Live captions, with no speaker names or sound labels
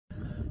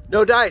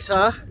No dice,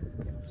 huh?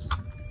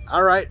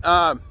 All right.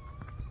 I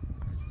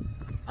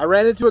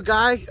ran into a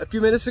guy a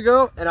few minutes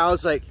ago and I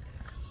was like,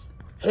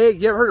 hey,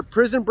 you ever heard of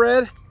prison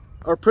bread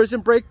or prison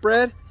break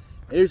bread?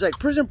 And he was like,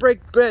 prison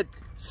break bread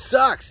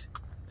sucks.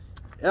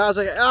 And I was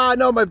like, ah,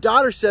 no, my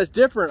daughter says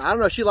different. I don't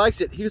know, she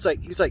likes it. He said,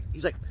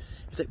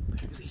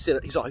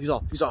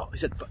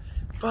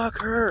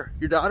 fuck her,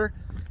 your daughter?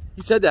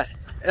 He said that.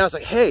 And I was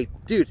like, hey,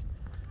 dude,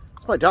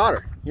 it's my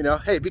daughter, you know,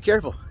 hey, be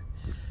careful.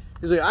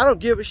 He's like, I don't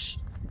give a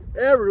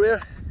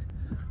everywhere.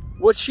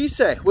 What'd she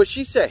say? What'd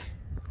she say?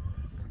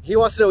 He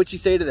wants to know what she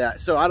say to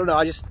that. So I don't know,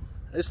 I just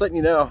letting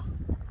you know.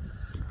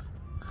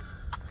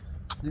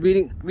 The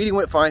meeting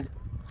went fine.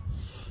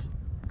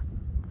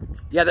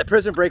 Yeah, that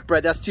prison break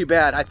bread, that's too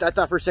bad. I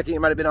thought for a second you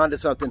might have been onto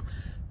something.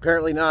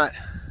 Apparently not.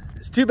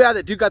 It's too bad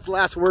that dude got the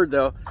last word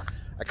though.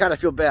 I kind of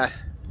feel bad.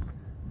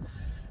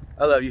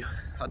 I love you.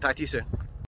 I'll talk to you soon.